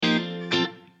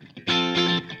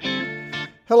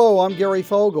Hello, I'm Gary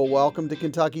Fogle. Welcome to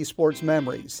Kentucky Sports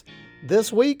Memories.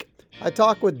 This week, I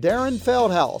talk with Darren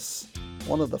Feldhaus,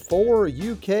 one of the 4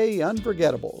 UK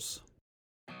unforgettables.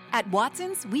 At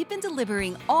Watson's, we've been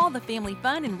delivering all the family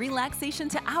fun and relaxation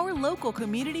to our local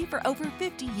community for over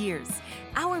 50 years.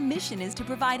 Our mission is to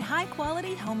provide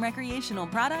high-quality home recreational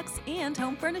products and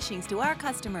home furnishings to our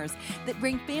customers that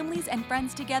bring families and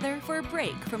friends together for a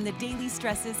break from the daily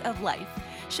stresses of life.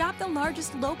 Shop the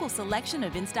largest local selection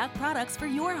of in-stock products for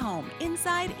your home,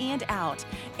 inside and out,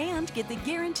 and get the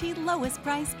guaranteed lowest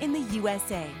price in the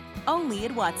USA. Only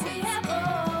at Watson's. We have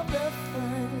all the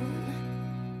fun.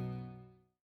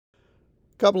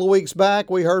 A couple of weeks back,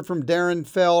 we heard from Darren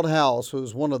Feldhaus,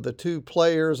 who's one of the 2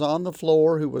 players on the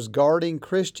floor who was guarding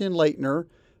Christian Laettner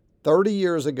 30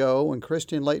 years ago when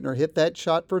Christian Laettner hit that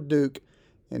shot for Duke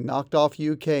and knocked off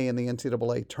UK in the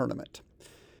NCAA tournament.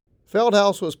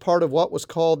 Feldhaus was part of what was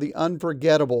called the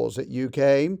Unforgettables at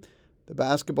UK, the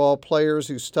basketball players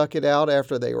who stuck it out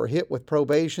after they were hit with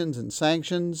probations and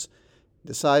sanctions,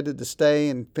 decided to stay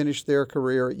and finish their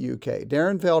career at UK.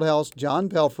 Darren Feldhaus, John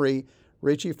Pelfrey,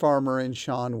 Richie Farmer, and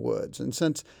Sean Woods. And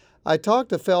since I talked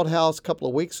to Feldhaus a couple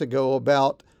of weeks ago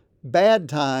about bad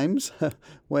times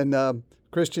when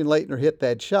Christian Laettner hit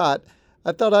that shot,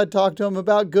 I thought I'd talk to him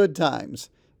about good times.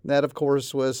 And that, of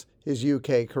course, was his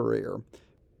UK career.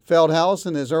 Feldhaus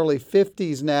in his early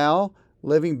 50s now,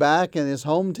 living back in his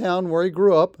hometown where he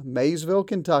grew up, Maysville,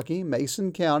 Kentucky,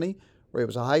 Mason County, where he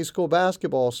was a high school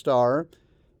basketball star,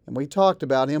 and we talked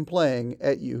about him playing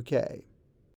at UK.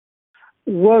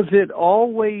 Was it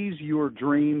always your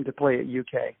dream to play at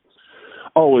UK?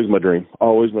 Always my dream.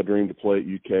 Always my dream to play at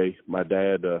UK. My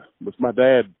dad, with my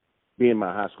dad being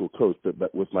my high school coach,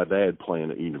 but with my dad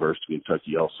playing at University of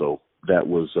Kentucky also, that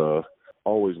was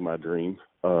always my dream.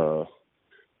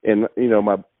 And you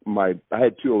know, I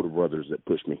had 2 older brothers that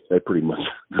pushed me. They pretty much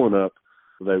growing up,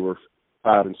 they were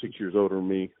 5 and 6 years older than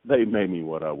me. They made me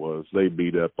what I was. They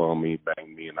beat up on me,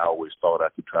 banged me, and I always thought I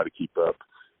could try to keep up.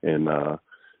 And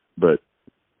but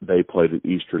they played at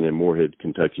Eastern and Moorhead,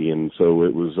 Kentucky, and so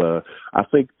it was. I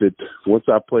think that once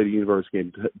I played at University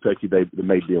of Kentucky, they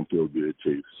made them feel good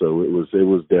too. So it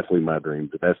was definitely my dream.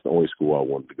 But that's the only school I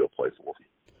wanted to go play for.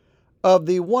 Of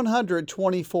the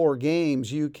 124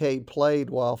 games UK played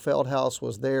while Feldhaus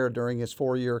was there during his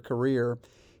 4-year career,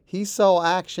 he saw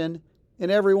action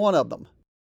in every one of them.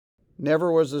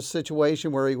 Never was a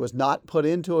situation where he was not put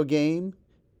into a game.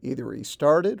 Either he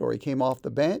started or he came off the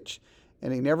bench,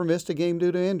 and he never missed a game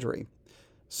due to injury.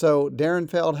 So Darren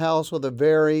Feldhaus with a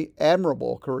very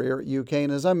admirable career at UK,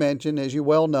 and as I mentioned, as you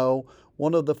well know,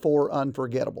 one of the 4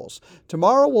 unforgettables.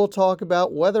 Tomorrow we'll talk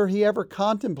about whether he ever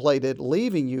contemplated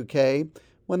leaving UK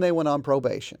when they went on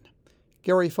probation.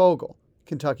 Gary Fogle,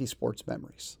 Kentucky Sports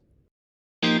Memories.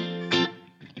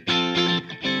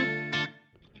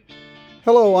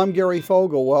 Hello, I'm Gary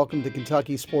Fogle. Welcome to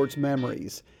Kentucky Sports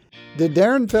Memories. Did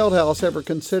Darren Feldhaus ever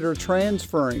consider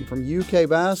transferring from UK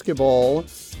basketball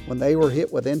when they were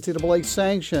hit with NCAA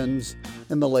sanctions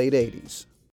in the late 80s?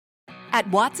 At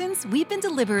Watson's, we've been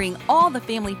delivering all the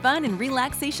family fun and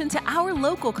relaxation to our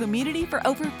local community for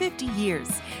over 50 years.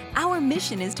 Our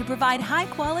mission is to provide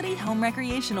high-quality home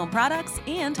recreational products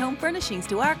and home furnishings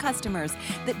to our customers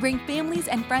that bring families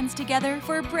and friends together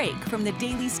for a break from the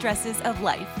daily stresses of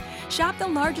life. Shop the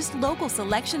largest local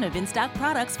selection of in-stock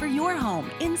products for your home,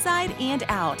 inside and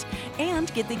out,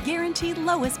 and get the guaranteed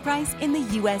lowest price in the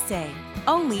USA.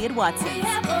 Only at Watson's. We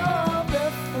have all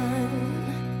the fun.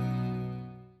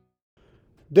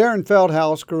 Darren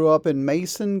Feldhaus grew up in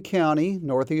Mason County,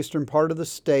 northeastern part of the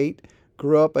state,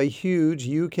 grew up a huge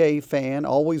UK fan,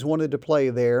 always wanted to play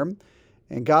there,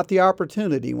 and got the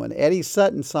opportunity when Eddie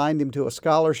Sutton signed him to a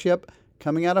scholarship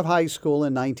coming out of high school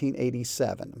in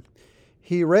 1987.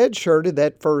 He redshirted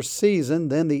that first season,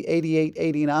 then the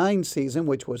 88-89 season,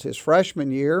 which was his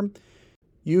freshman year.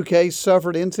 UK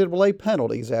suffered NCAA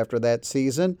penalties after that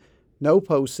season, no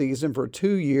postseason for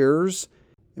 2 years,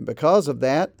 and because of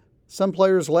that, some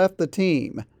players left the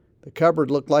team. The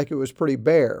cupboard looked like it was pretty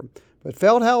bare, but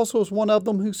Feldhaus was one of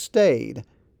them who stayed.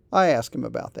 I asked him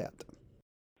about that.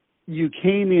 You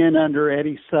came in under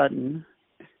Eddie Sutton.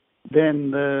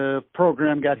 Then the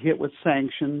program got hit with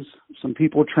sanctions. Some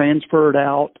people transferred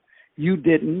out. You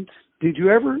didn't. Did you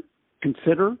ever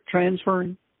consider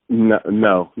transferring?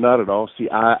 No, not at all. See,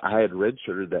 I had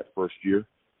redshirted that first year.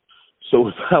 So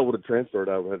if I would have transferred,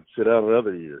 I would have to sit out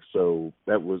another year. So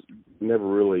that was never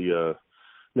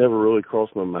really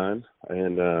crossed my mind.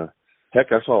 And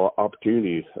heck, I saw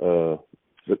opportunity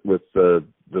with the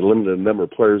limited number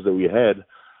of players that we had.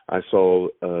 I saw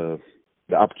the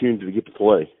opportunity to get to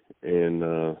play,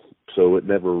 and so it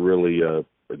never really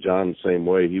John, same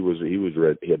way. He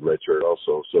had red shirt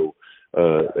also. So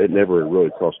it never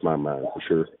really crossed my mind for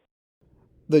sure.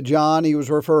 The John he was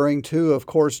referring to, of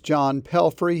course, John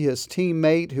Pelfrey, his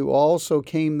teammate, who also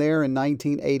came there in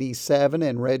 1987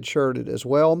 and redshirted as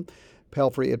well.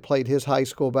 Pelfrey had played his high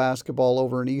school basketball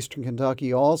over in Eastern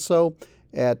Kentucky also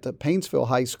at Paintsville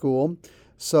High School.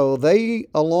 So they,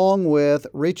 along with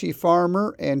Richie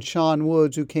Farmer and Sean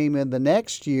Woods, who came in the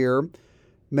next year,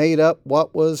 made up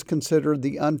what was considered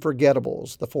the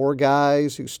unforgettables, the four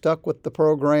guys who stuck with the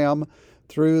program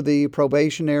through the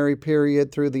probationary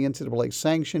period, through the NCAA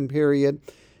sanction period,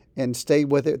 and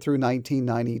stayed with it through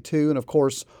 1992. And of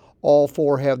course, all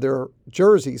four have their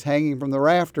jerseys hanging from the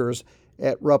rafters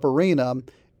at Rupp Arena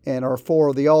and are four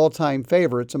of the all-time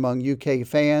favorites among UK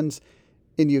fans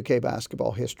in UK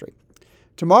basketball history.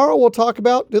 Tomorrow we'll talk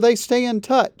about, do they stay in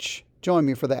touch? Join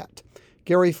me for that.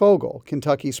 Gary Fogle,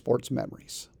 Kentucky Sports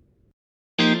Memories.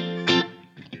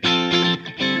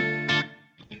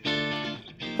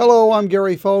 Hello, I'm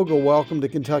Gary Fogle. Welcome to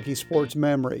Kentucky Sports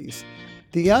Memories.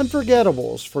 The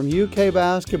unforgettables from UK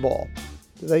basketball.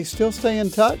 Do they still stay in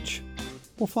touch?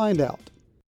 We'll find out.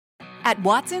 At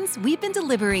Watson's, we've been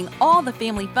delivering all the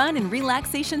family fun and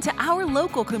relaxation to our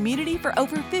local community for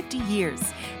over 50 years.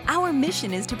 Our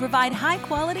mission is to provide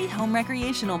high-quality home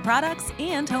recreational products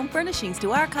and home furnishings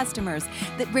to our customers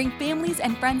that bring families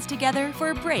and friends together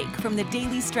for a break from the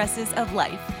daily stresses of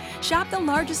life. Shop the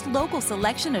largest local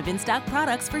selection of in-stock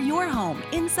products for your home,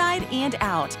 inside and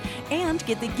out, and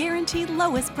get the guaranteed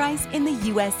lowest price in the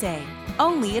USA.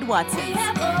 Only at Watson's. We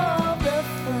have all the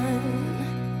fun.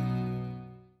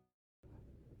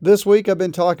 This week I've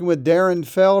been talking with Darren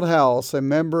Feldhouse, a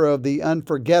member of the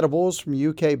Unforgettables from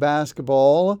UK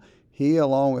basketball. He,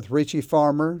 along with Richie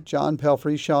Farmer, John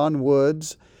Pelfrey, Sean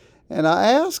Woods. And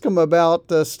I asked him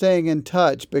about staying in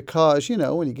touch because, you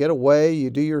know, when you get away,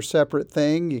 you do your separate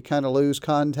thing, you kind of lose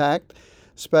contact,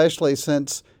 especially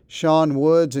since Sean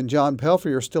Woods and John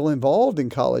Pelfrey are still involved in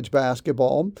college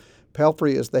basketball.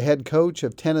 Pelfrey is the head coach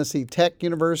of Tennessee Tech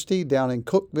University down in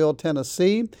Cookeville,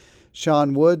 Tennessee.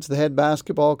 Sean Woods, the head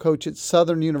basketball coach at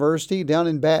Southern University down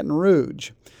in Baton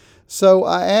Rouge. So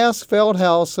I asked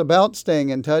Feldhouse about staying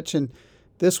in touch, and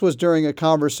this was during a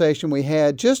conversation we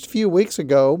had just a few weeks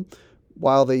ago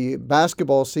while the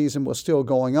basketball season was still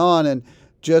going on and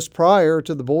just prior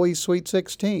to the boys' Sweet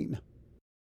 16.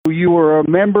 You were a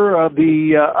member of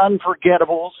the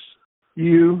Unforgettables.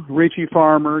 You, Richie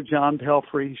Farmer, John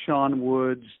Pelfrey, Sean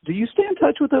Woods. Do you stay in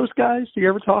touch with those guys? Do you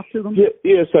ever talk to them?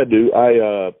 Yes, I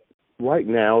do. Right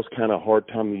now is kind of a hard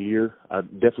time of the year. I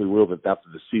definitely will after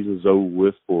the season's over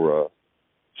with for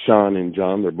Sean and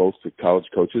John. They're both the college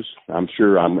coaches. I'm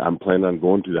sure I'm planning on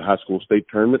going to the high school state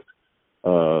tournament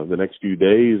the next few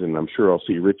days, and I'm sure I'll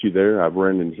see Richie there. I've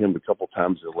run into him a couple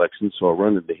times in elections, so I'll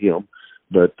run into him.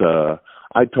 But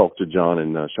I talk to John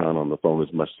and Sean on the phone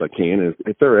as much as I can.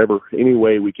 If there ever any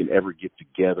way we can ever get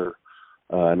together,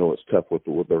 I know it's tough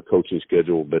with our coaching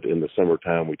schedule, but in the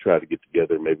summertime we try to get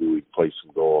together. Maybe we play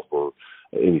some golf or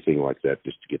anything like that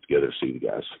just to get together to see the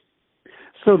guys.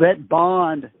 So that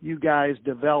bond you guys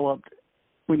developed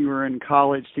when you were in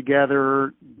college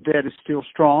together, that is still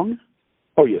strong?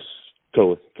 Oh, yes,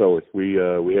 totally. We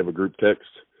have a group text.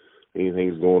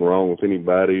 Anything's going wrong with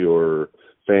anybody or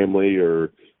family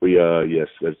or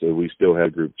we still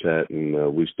have group chat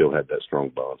and we still have that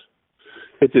strong bond.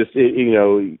 It's just,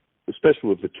 especially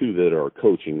with the two that are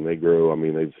coaching, they grow. I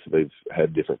mean, they've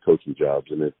had different coaching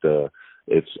jobs, and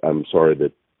I'm sorry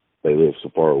that they live so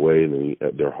far away and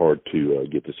they're hard to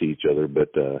get to see each other. But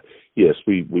yes,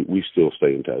 we still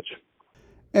stay in touch.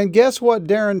 And guess what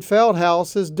Darren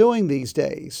Feldhouse is doing these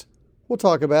days? We'll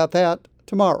talk about that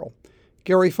tomorrow.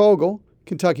 Gary Fogle,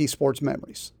 Kentucky Sports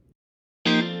Memories.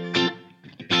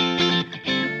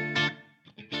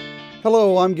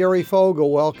 Hello, I'm Gary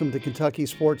Fogle. Welcome to Kentucky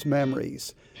Sports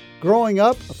Memories. Growing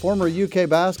up, a former UK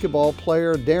basketball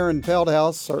player, Darren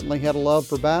Feldhouse, certainly had a love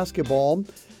for basketball,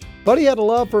 but he had a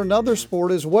love for another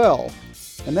sport as well,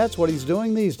 and that's what he's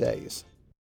doing these days.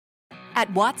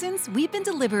 At Watson's, we've been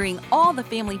delivering all the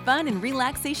family fun and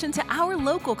relaxation to our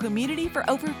local community for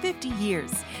over 50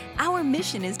 years. Our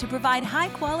mission is to provide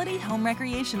high-quality home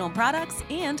recreational products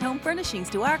and home furnishings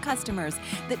to our customers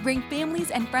that bring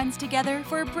families and friends together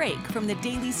for a break from the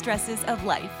daily stresses of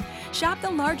life. Shop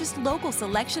the largest local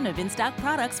selection of in-stock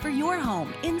products for your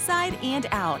home, inside and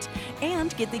out,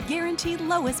 and get the guaranteed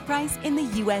lowest price in the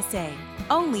USA.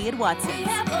 Only at Watson's. We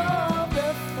have all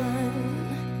the fun.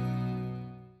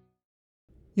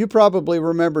 You probably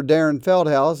remember Darren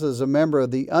Feldhouse as a member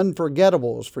of the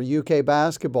Unforgettables for UK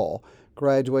basketball,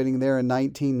 graduating there in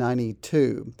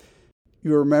 1992.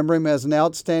 You remember him as an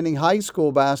outstanding high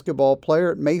school basketball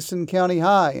player at Mason County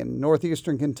High in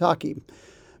northeastern Kentucky.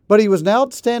 But he was an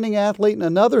outstanding athlete in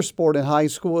another sport in high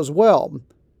school as well,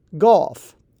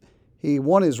 golf. He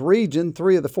won his region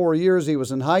 3 of the 4 years he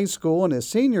was in high school, and his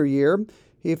senior year,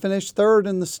 he finished third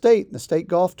in the state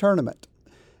golf tournament.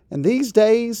 And these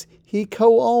days, he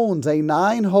co-owns a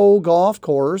 9-hole golf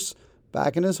course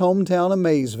back in his hometown of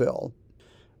Maysville.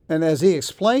 And as he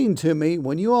explained to me,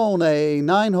 when you own a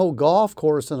 9-hole golf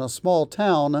course in a small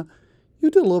town,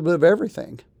 you do a little bit of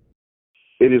everything.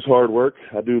 It is hard work.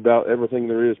 I do about everything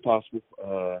there is possible,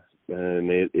 and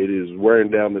it is wearing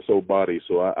down this old body.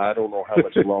 So I don't know how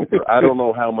much longer. I don't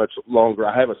know how much longer.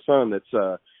 I have a son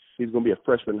that's he's going to be a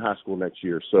freshman in high school next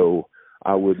year. So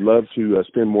I would love to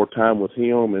spend more time with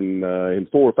him. And in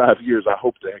 4 or 5 years, I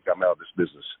hope to heck I'm out of this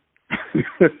business.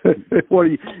 What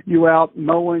are you out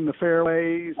mowing the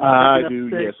fairways? I do,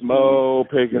 yes. Mow,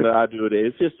 picking. I do it.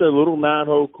 It's just a little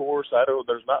 9-hole course.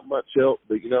 There's not much help,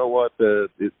 but you know what?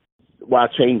 Why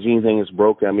change anything that's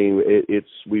broke? I mean,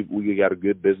 we got a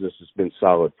good business that's been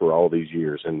solid for all these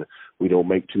years, and we don't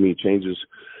make too many changes.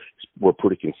 We're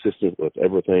pretty consistent with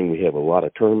everything. We have a lot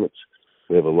of tournaments.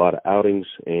 We have a lot of outings,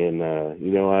 and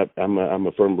I'm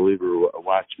a firm believer.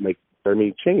 Why make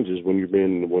changes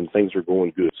when things are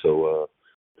going good? So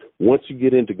once you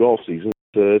get into golf season,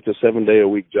 it's a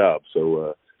 7-day-a-week job.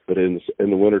 So, but in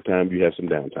the wintertime, you have some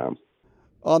downtime.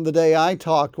 On the day I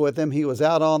talked with him, he was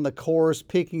out on the course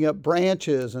picking up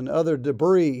branches and other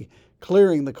debris,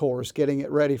 clearing the course, getting it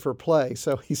ready for play.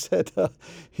 So he said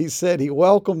he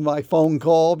welcomed my phone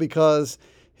call because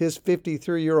his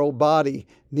 53-year-old body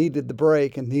needed the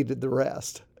break and needed the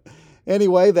rest.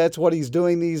 Anyway, that's what he's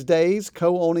doing these days,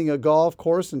 co-owning a golf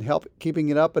course and keeping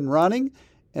it up and running,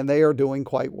 and they are doing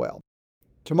quite well.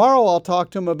 Tomorrow I'll talk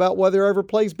to him about whether he ever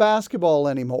plays basketball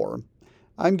anymore.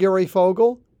 I'm Gary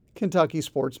Fogle, Kentucky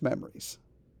Sports Memories.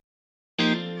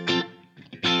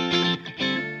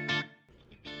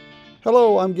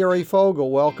 Hello, I'm Gary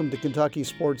Fogle. Welcome to Kentucky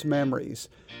Sports Memories.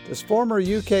 Does former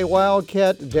UK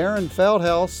Wildcat Darren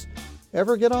Feldhouse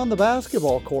ever get on the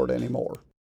basketball court anymore?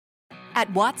 At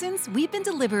Watson's, we've been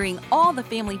delivering all the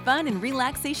family fun and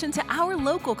relaxation to our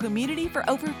local community for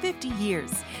over 50 years.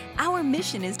 Our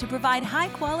mission is to provide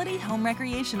high-quality home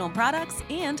recreational products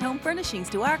and home furnishings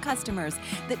to our customers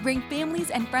that bring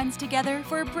families and friends together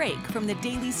for a break from the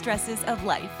daily stresses of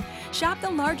life. Shop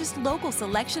the largest local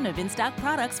selection of in-stock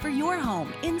products for your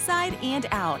home, inside and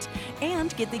out,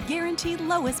 and get the guaranteed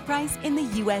lowest price in the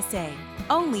USA.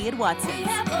 Only at Watson's. We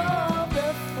have all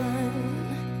the fun.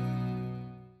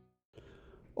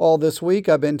 All this week,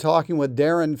 I've been talking with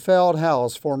Darren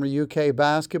Feldhouse, former UK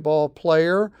basketball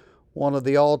player, one of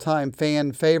the all-time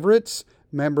fan favorites,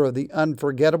 member of the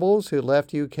Unforgettables who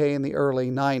left UK in the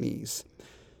early 90s.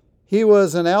 He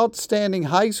was an outstanding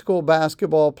high school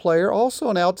basketball player, also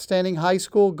an outstanding high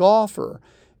school golfer.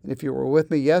 And if you were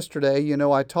with me yesterday, you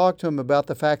know I talked to him about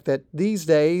the fact that these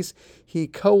days he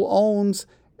co-owns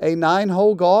a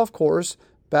 9-hole golf course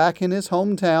back in his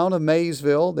hometown of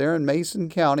Maysville, there in Mason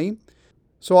County.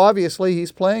 So obviously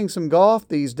he's playing some golf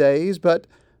these days, but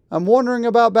I'm wondering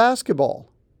about basketball.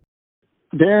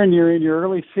 Darren, you're in your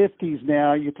early 50s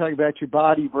now. You talk about your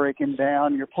body breaking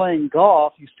down. You're playing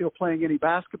golf. You still playing any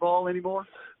basketball anymore?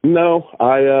 No,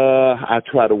 I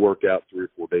try to work out 3 or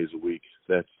 4 days a week.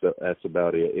 That's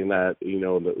about it. And in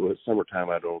the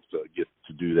summertime, I don't get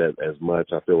to do that as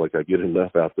much. I feel like I get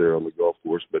enough out there on the golf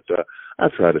course, but I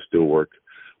try to still work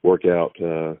out.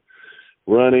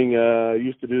 Running, I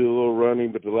used to do a little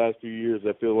running, but the last few years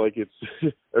I feel like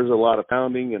there's a lot of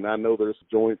pounding, and I know there's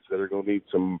joints that are going to need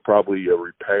some probably a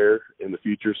repair in the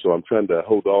future, so I'm trying to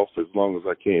hold off as long as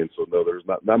I can. So no, there's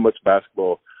not much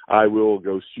basketball. I will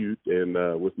go shoot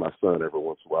and with my son every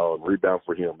once in a while and rebound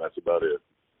for him. That's about it.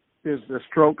 Is the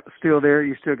stroke still there?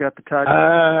 You still got the touch?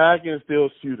 I can still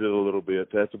shoot it a little bit.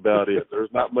 That's about it.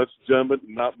 There's not much jumping,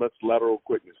 not much lateral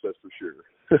quickness, that's for sure.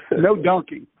 No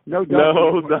dunking. No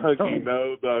dunking.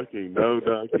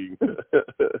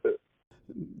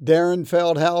 Darren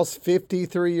Feldhouse,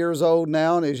 53 years old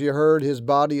now, and as you heard, his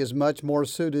body is much more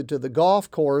suited to the golf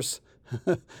course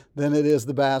than it is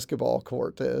the basketball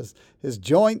court. His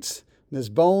joints, his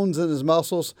bones and his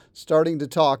muscles starting to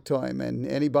talk to him. And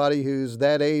anybody who's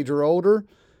that age or older,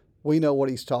 we know what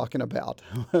he's talking about.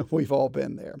 We've all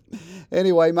been there.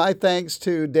 Anyway, my thanks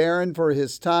to Darren for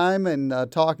his time and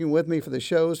talking with me for the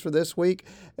shows for this week.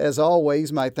 As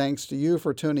always, my thanks to you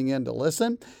for tuning in to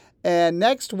listen. And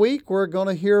next week, we're going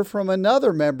to hear from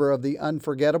another member of the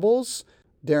Unforgettables,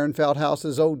 Darren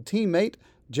Feldhouse's old teammate,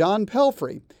 John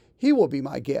Pelfrey. He will be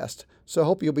my guest, so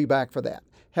hope you'll be back for that.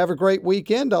 Have a great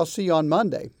weekend. I'll see you on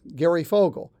Monday. Gary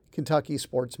Fogle, Kentucky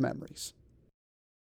Sports Memories.